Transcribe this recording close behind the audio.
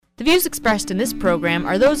views expressed in this program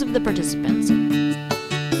are those of the participants.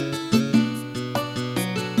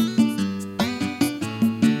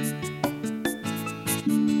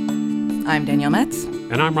 I'm Danielle Metz.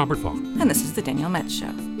 And I'm Robert Vaughn. And this is the Danielle Metz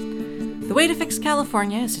Show. The way to fix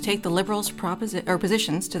California is to take the Liberals'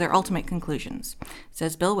 positions to their ultimate conclusions,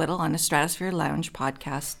 says Bill Whittle on the Stratosphere Lounge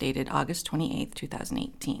podcast dated August 28,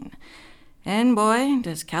 2018. And boy,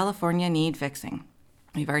 does California need fixing.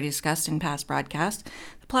 We've already discussed in past broadcasts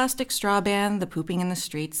the plastic straw ban, the pooping in the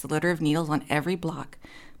streets, the litter of needles on every block.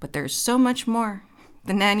 But there's so much more.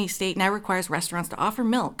 The nanny state now requires restaurants to offer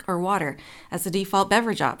milk or water as the default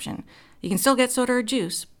beverage option. You can still get soda or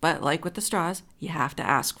juice, but like with the straws, you have to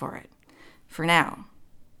ask for it. For now.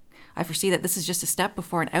 I foresee that this is just a step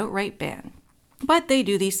before an outright ban. But they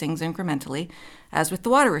do these things incrementally, as with the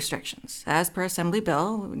water restrictions. As per Assembly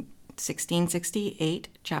Bill 1668,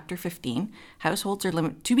 Chapter 15, households are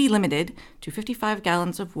to be limited to 55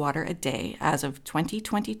 gallons of water a day as of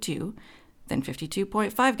 2022, then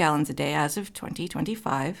 52.5 gallons a day as of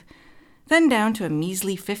 2025, then down to a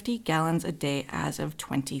measly 50 gallons a day as of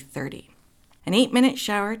 2030. An 8-minute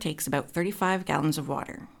shower takes about 35 gallons of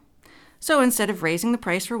water. So instead of raising the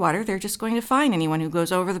price for water, they're just going to fine anyone who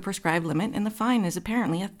goes over the prescribed limit, and the fine is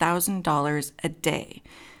apparently $1,000 a day.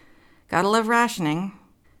 Gotta love rationing.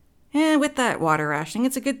 And with that water rationing,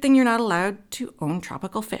 it's a good thing you're not allowed to own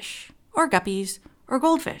tropical fish, or guppies, or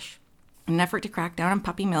goldfish. In an effort to crack down on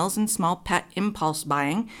puppy mills and small pet impulse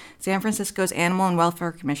buying, San Francisco's Animal and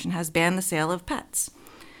Welfare Commission has banned the sale of pets.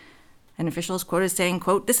 An official is quoted saying,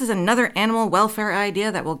 quote, "This is another animal welfare idea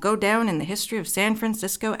that will go down in the history of San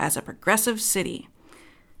Francisco as a progressive city."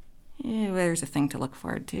 There's a thing to look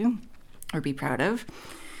forward to, or be proud of.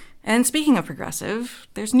 And speaking of progressive,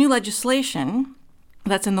 there's new legislation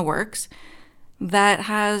that's in the works that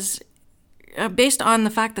has, based on the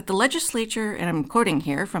fact that the legislature, and I'm quoting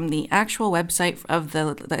here from the actual website of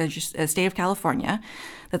the state of California,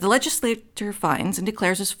 that the legislature finds and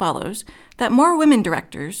declares as follows, that more women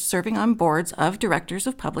directors serving on boards of directors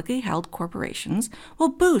of publicly held corporations will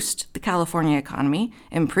boost the California economy,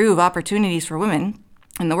 improve opportunities for women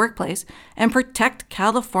in the workplace, and protect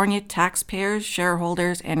California taxpayers,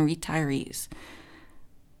 shareholders, and retirees.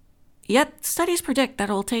 Yet, studies predict that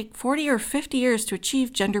it will take 40 or 50 years to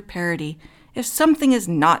achieve gender parity if something is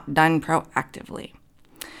not done proactively.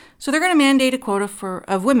 So they're going to mandate a quota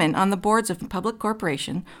of women on the boards of public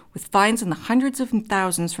corporation with fines in the hundreds of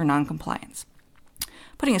thousands for noncompliance.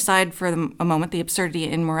 Putting aside for a moment the absurdity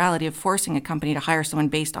and immorality of forcing a company to hire someone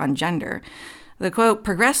based on gender, the, quote,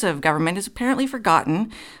 progressive government has apparently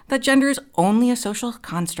forgotten that gender is only a social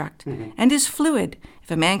construct and is fluid. If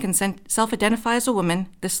a man can self-identify as a woman,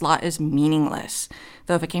 this law is meaningless.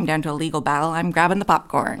 Though if it came down to a legal battle, I'm grabbing the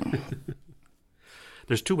popcorn.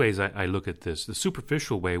 There's two ways I look at this. The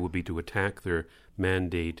superficial way would be to attack their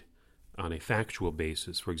mandate on a factual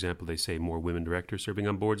basis. For example, they say more women directors serving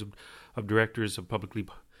on boards of directors of publicly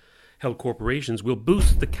held corporations will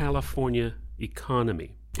boost the California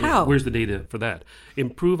economy. How? Where's the data for that?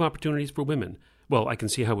 Improve opportunities for women. Well, I can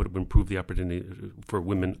see how it would improve the opportunity for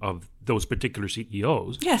women of those particular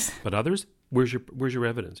CEOs. Yes. But others, where's your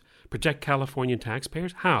evidence? Protect Californian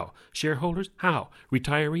taxpayers? How? Shareholders? How?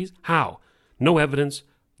 Retirees? How? No evidence.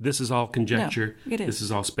 This is all conjecture. No, it is. This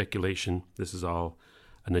is all speculation. This is all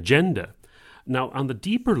an agenda. Now, on the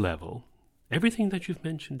deeper level, everything that you've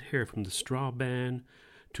mentioned here, from the straw ban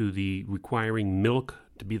to the requiring milk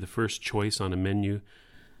to be the first choice on a menu.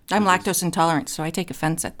 I'm lactose intolerant, so I take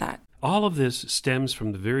offense at that. All of this stems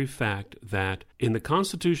from the very fact that in the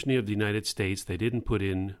Constitution of the United States, they didn't put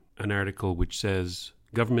in an article which says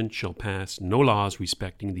government shall pass no laws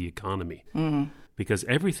respecting the economy. Because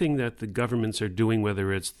everything that the governments are doing,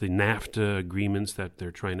 whether it's the NAFTA agreements that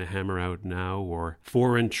they're trying to hammer out now, or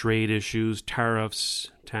foreign trade issues,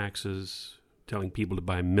 tariffs, taxes, telling people to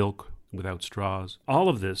buy milk without straws, all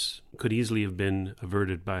of this could easily have been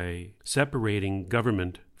averted by separating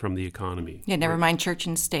government from the economy. Yeah, never mind church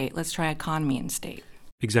and state. Let's try economy and state.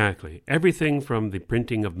 Exactly. Everything from the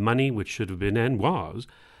printing of money, which should have been and was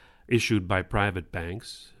issued by private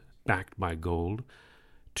banks, backed by gold,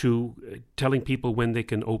 to telling people when they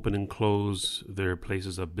can open and close their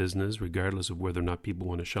places of business, regardless of whether or not people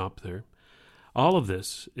want to shop there. All of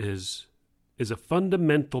this is a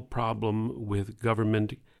fundamental problem with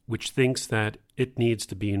government, which thinks that it needs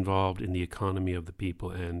to be involved in the economy of the people,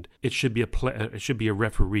 and it should be a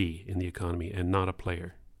referee in the economy and not a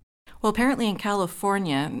player. Well, apparently in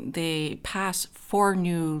California, they pass 4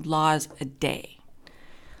 new laws a day.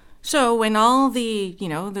 So when all the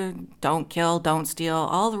don't kill, don't steal,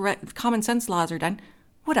 all the common sense laws are done,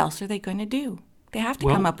 what else are they going to do? They have to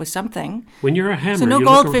come up with something. When you're a hammer, so no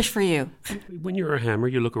goldfish for you. When you're a hammer,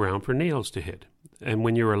 you look around for nails to hit. And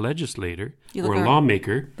when you're a legislator or a around,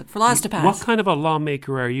 lawmaker, look for laws to pass. What kind of a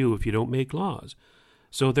lawmaker are you if you don't make laws?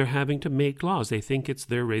 So they're having to make laws. They think it's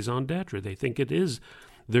their raison d'etre. They think it is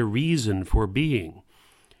their reason for being.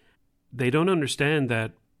 They don't understand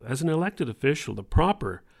that as an elected official, the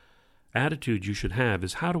proper attitude you should have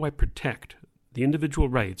is, how do I protect the individual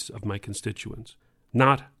rights of my constituents?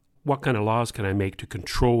 Not what kind of laws can I make to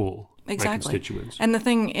control my constituents. And the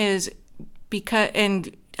thing is,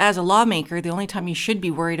 and as a lawmaker, the only time you should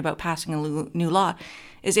be worried about passing a new law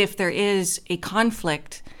is if there is a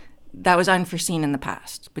conflict that was unforeseen in the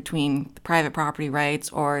past between the private property rights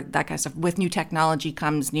or that kind of stuff. With new technology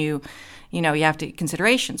comes new, you have to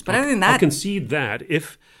considerations. But other than that, I'll concede that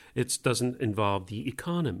if it doesn't involve the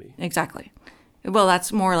economy. Exactly. Well,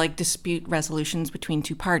 that's more like dispute resolutions between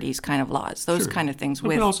two parties kind of laws, those kind of things. But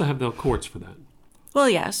we also have the courts for that. Well,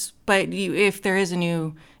 yes, but if there's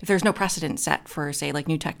no precedent set for, say, like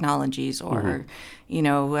new technologies or,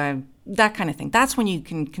 that kind of thing, that's when you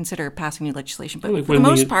can consider passing new legislation. But for the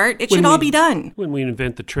most part, it should all be done. When we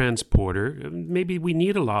invent the transporter, maybe we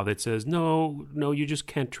need a law that says, no, you just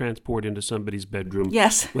can't transport into somebody's bedroom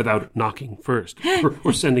without knocking first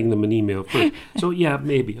or sending them an email first. So, yeah,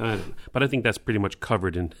 maybe. I don't know. But I think that's pretty much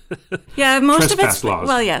covered in most of it's laws.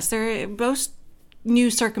 Well, yes, most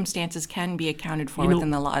new circumstances can be accounted for within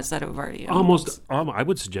the laws that have already... I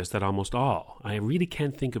would suggest that almost all. I really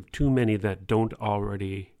can't think of too many that don't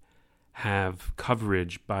already have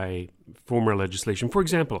coverage by former legislation. For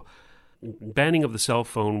example, banning of the cell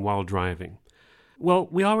phone while driving. Well,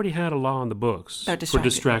 we already had a law on the books for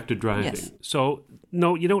distracted driving. Yes. So,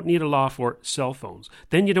 no, you don't need a law for cell phones.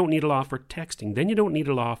 Then you don't need a law for texting. Then you don't need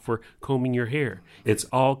a law for combing your hair. It's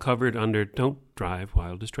all covered under don't drive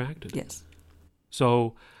while distracted. Yes.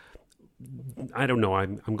 So, I don't know.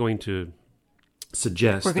 I'm going to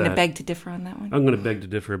suggest we're going to beg to differ on that one. I'm going to beg to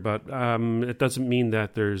differ, but it doesn't mean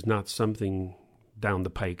that there's not something down the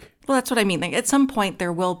pike. Well, that's what I mean. Like, at some point,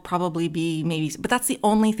 there will probably be but that's the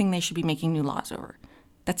only thing they should be making new laws over.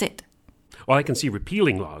 That's it. Well, I can see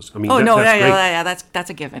repealing laws. I mean, that's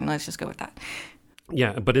a given. Let's just go with that.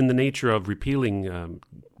 Yeah, but in the nature of repealing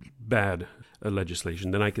bad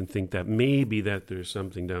legislation, then I can think that maybe that there's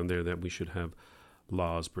something down there that we should have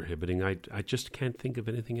laws prohibiting. I just can't think of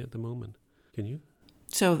anything at the moment. Can you?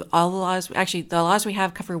 So all the laws we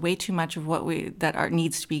have cover way too much of what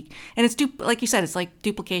needs to be, and it's like you said, it's like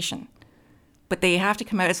duplication. But they have to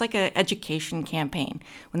come out. It's like an education campaign.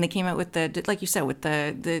 When they came out with like you said, with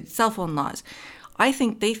the cell phone laws, I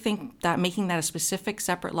think they think that making that a specific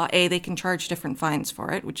separate law, they can charge different fines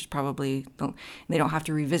for it, which is probably, they don't have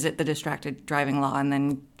to revisit the distracted driving law and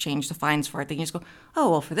then change the fines for it. They can just go,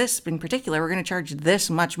 oh, well, for this in particular, we're going to charge this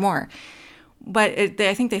much more. But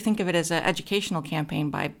I think they think of it as an educational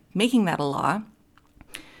campaign by making that a law,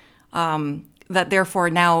 that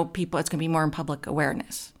therefore now it's going to be more in public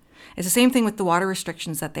awareness. It's the same thing with the water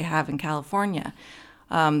restrictions that they have in California.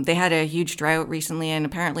 They had a huge drought recently, and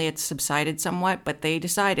apparently it's subsided somewhat, but they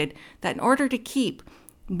decided that in order to keep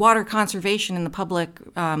water conservation in the public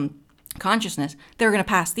consciousness, they're going to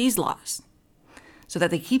pass these laws so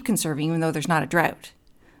that they keep conserving even though there's not a drought.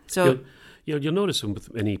 So you'll notice with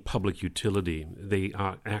any public utility, they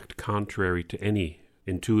act contrary to any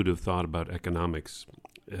intuitive thought about economics.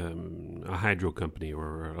 A hydro company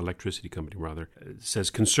or electricity company, rather, says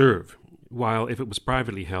conserve. While if it was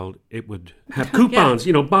privately held, it would have coupons,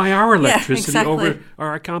 buy our electricity over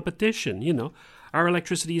our competition, Our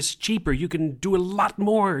electricity is cheaper. You can do a lot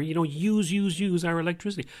more, use our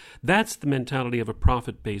electricity. That's the mentality of a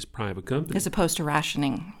profit-based private company. As opposed to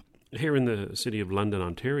rationing. Here in the city of London,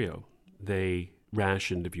 Ontario, they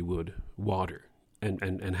rationed, if you would, water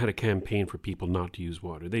and had a campaign for people not to use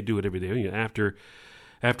water. They do it every day.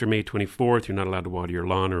 After May 24th, you're not allowed to water your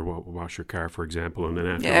lawn or wash your car, for example, and then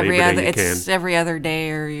after Labor Day you can. It's every other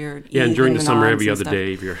day, or you're and during the summer, every other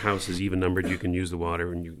day, if your house is even numbered, you can use the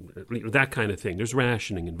water, and that kind of thing. There's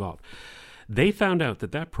rationing involved. They found out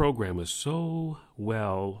that program was so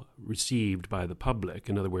well received by the public,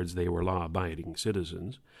 in other words, they were law-abiding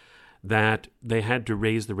citizens, that they had to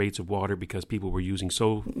raise the rates of water because people were using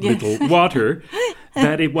so little water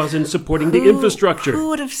that it wasn't supporting the infrastructure. Who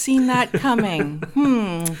would have seen that coming?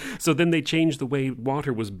 So then they changed the way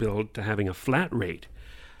water was billed to having a flat rate.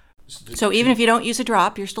 So even if you don't use a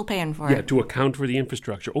drop, you're still paying for it. Yeah, to account for the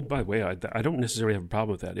infrastructure. Oh, by the way, I don't necessarily have a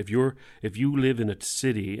problem with that. If you live in a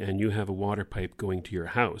city and you have a water pipe going to your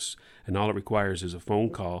house, and all it requires is a phone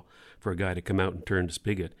call for a guy to come out and turn the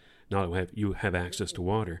spigot, now that you have access to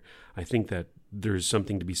water, I think that there's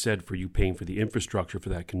something to be said for you paying for the infrastructure for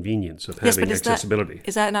that convenience of having accessibility.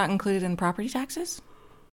 Is that not included in property taxes?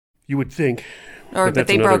 You would think. But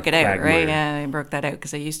they broke it out, quagmire. right? Yeah, they broke that out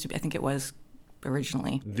because it used to be, I think it was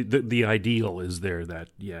originally. The ideal is there that,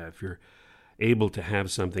 if you're able to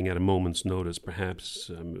have something at a moment's notice, perhaps,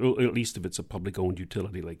 at least if it's a public-owned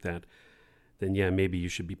utility like that, then, maybe you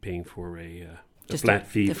should be paying for a flat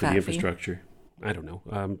fee for the infrastructure. I don't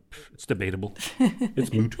know. It's debatable.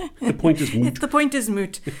 It's moot. The point is moot. The point is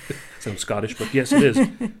moot. Sounds Scottish, but yes, it is.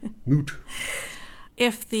 Moot.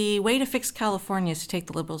 If the way to fix California is to take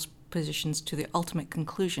the Liberals' positions to the ultimate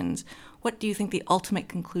conclusions, what do you think the ultimate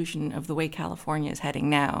conclusion of the way California is heading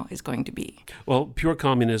now is going to be? Well, pure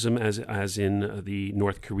communism, as in the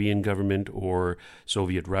North Korean government or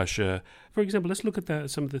Soviet Russia. For example, let's look at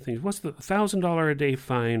some of the things. What's the $1,000 a day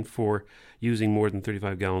fine for using more than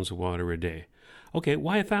 35 gallons of water a day? Okay,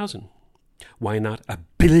 why 1,000? Why not $1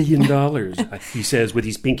 billion? He says with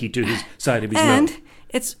his pinky to his side of his mouth. And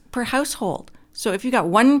it's per household. So if you got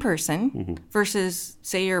one person versus,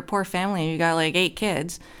 say, you're a poor family and you got like 8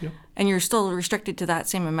 kids, and you're still restricted to that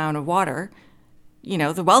same amount of water,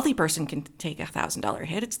 the wealthy person can take a $1,000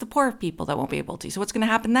 hit. It's the poor people that won't be able to. So what's going to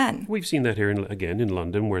happen then? We've seen that here again in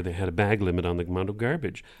London, where they had a bag limit on the amount of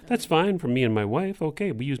garbage. That's fine for me and my wife.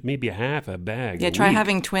 Okay, we use maybe half a bag. Yeah, try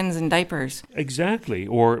having twins and diapers. Exactly,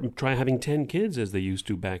 or try having 10 kids as they used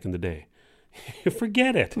to back in the day.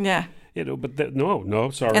 Forget it. Yeah. But no,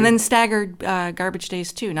 sorry. And then staggered garbage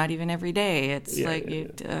days too. Not even every day. It's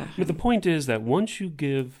But the point is that once you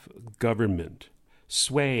give government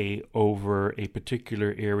sway over a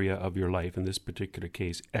particular area of your life, in this particular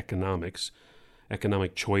case,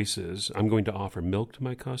 economic choices, I'm going to offer milk to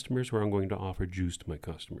my customers or I'm going to offer juice to my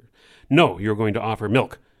customers. No, you're going to offer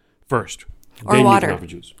milk first. Or then water. You can offer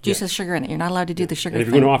juice. Juice has sugar in it. You're not allowed to do the sugar And if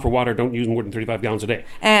thing. you're going to offer water, don't use more than 35 gallons a day.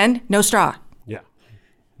 And no straw. Yeah.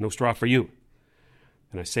 No straw for you.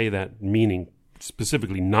 And I say that meaning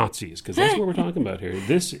specifically Nazis, because that's what we're talking about here.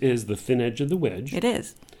 This is the thin edge of the wedge. It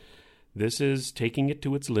is. This is taking it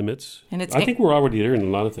to its limits. And I think we're already there in a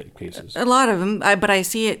lot of cases. A lot of them, but I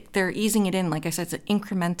see it, they're easing it in. Like I said, it's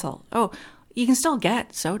incremental. Oh, you can still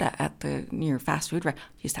get soda at your fast food restaurant.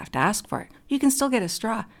 You just have to ask for it. You can still get a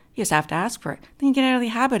straw. You just have to ask for it. Then you get out of the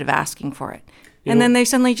habit of asking for it. Then they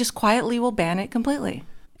suddenly just quietly will ban it completely.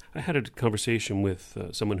 I had a conversation with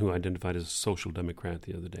someone who identified as a social democrat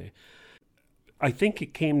the other day. I think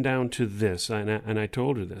it came down to this, and I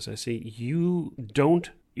told her this. I say, you don't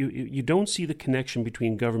see the connection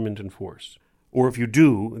between government and force. Or if you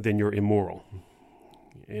do, then you're immoral.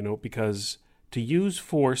 Because to use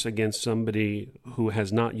force against somebody who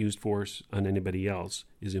has not used force on anybody else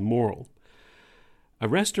is immoral. A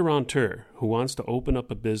restaurateur who wants to open up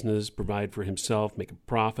a business, provide for himself, make a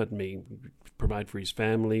profit, provide for his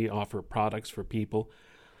family, offer products for people,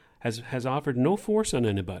 has offered no force on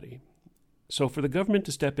anybody. So for the government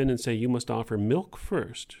to step in and say, you must offer milk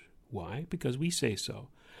first. Why? Because we say so.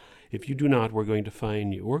 If you do not, we're going to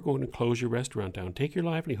fine you. We're going to close your restaurant down, take your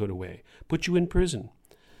livelihood away, put you in prison.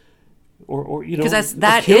 Or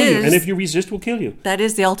that kill you. And if you resist, we'll kill you. That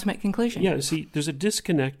is the ultimate conclusion. Yeah, see, there's a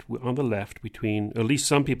disconnect on the left between, at least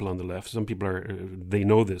some people on the left, some people they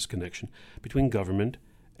know this connection, between government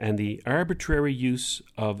and the arbitrary use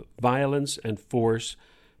of violence and force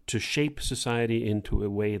to shape society into a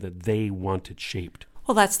way that they want it shaped.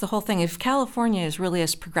 Well, that's the whole thing. If California is really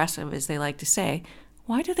as progressive as they like to say,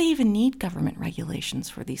 why do they even need government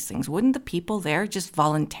regulations for these things? Wouldn't the people there just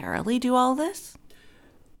voluntarily do all this?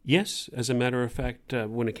 Yes, as a matter of fact,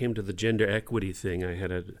 when it came to the gender equity thing, I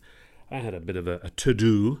had a bit of a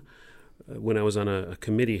to-do when I was on a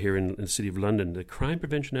committee here in the City of London, the Crime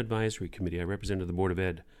Prevention Advisory Committee. I represented the Board of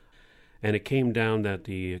Ed. And it came down that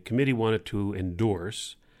the committee wanted to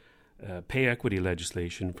endorse pay equity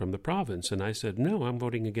legislation from the province. And I said, no, I'm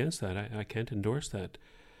voting against that. I can't endorse that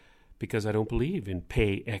because I don't believe in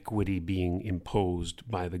pay equity being imposed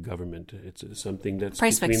by the government. It's something that's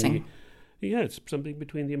price fixing. It's something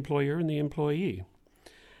between the employer and the employee.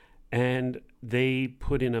 And they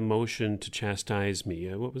put in a motion to chastise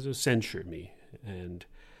me. Censure me. And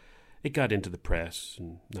it got into the press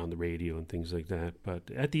and on the radio and things like that. But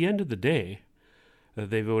at the end of the day,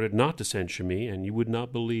 they voted not to censure me, and you would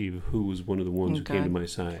not believe who was one of the ones who came to my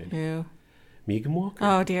side. Who? Megan Walker.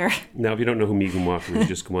 Oh, dear. Now, if you don't know who Megan Walker is,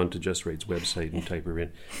 just go on to Just Right's website and type her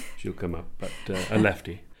in. She'll come up. But a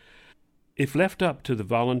lefty. If left up to the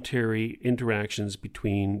voluntary interactions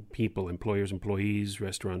between people, employers, employees,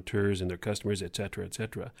 restaurateurs, and their customers,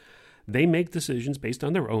 etc., they make decisions based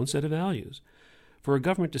on their own set of values. For a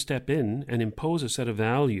government to step in and impose a set of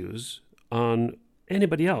values on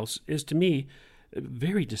anybody else is, to me,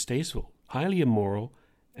 very distasteful. highly immoral,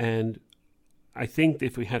 and I think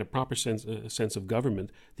if we had a proper sense of government,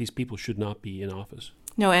 these people should not be in office.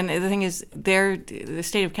 No, and the thing is, the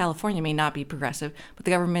state of California may not be progressive, but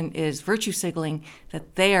the government is virtue signaling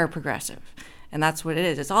that they are progressive. And that's what it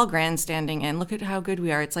is. It's all grandstanding, and look at how good we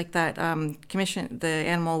are. It's like that commission, the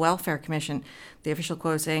Animal Welfare Commission, the official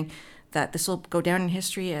quote saying that this will go down in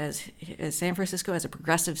history as San Francisco as a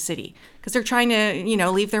progressive city, because they're trying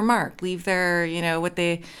to, leave their mark, leave their, what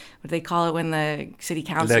they call it when the city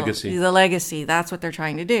council legacy. The legacy. That's what they're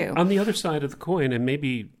trying to do. On the other side of the coin, and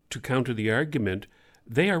maybe to counter the argument,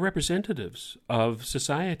 they are representatives of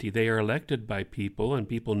society. They are elected by people, and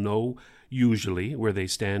people know usually where they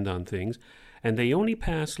stand on things, and they only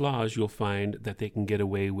pass laws you'll find that they can get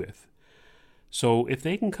away with. So if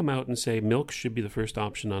they can come out and say milk should be the first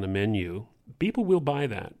option on a menu, people will buy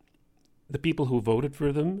that. The people who voted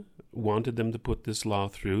for them wanted them to put this law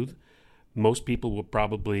through. Most people will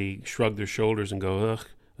probably shrug their shoulders and go, ugh,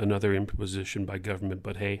 another imposition by government,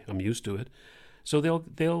 but hey, I'm used to it. So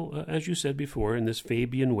they'll, as you said before, in this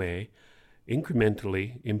Fabian way,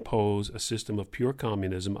 incrementally impose a system of pure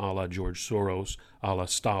communism a la George Soros, a la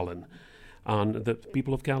Stalin, on the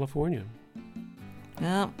people of California.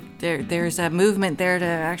 Well, there's a movement there to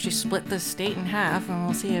actually split the state in half, and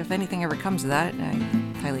we'll see if anything ever comes of that. I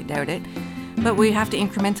highly doubt it. But we have to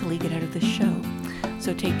incrementally get out of this show.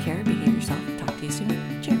 So take care, behave yourself, and talk to you soon.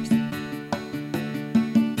 Cheers.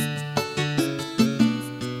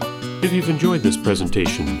 If you've enjoyed this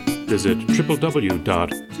presentation, visit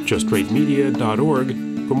www.justrightmedia.org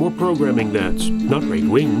for more programming that's not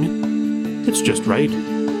right-wing, it's just right.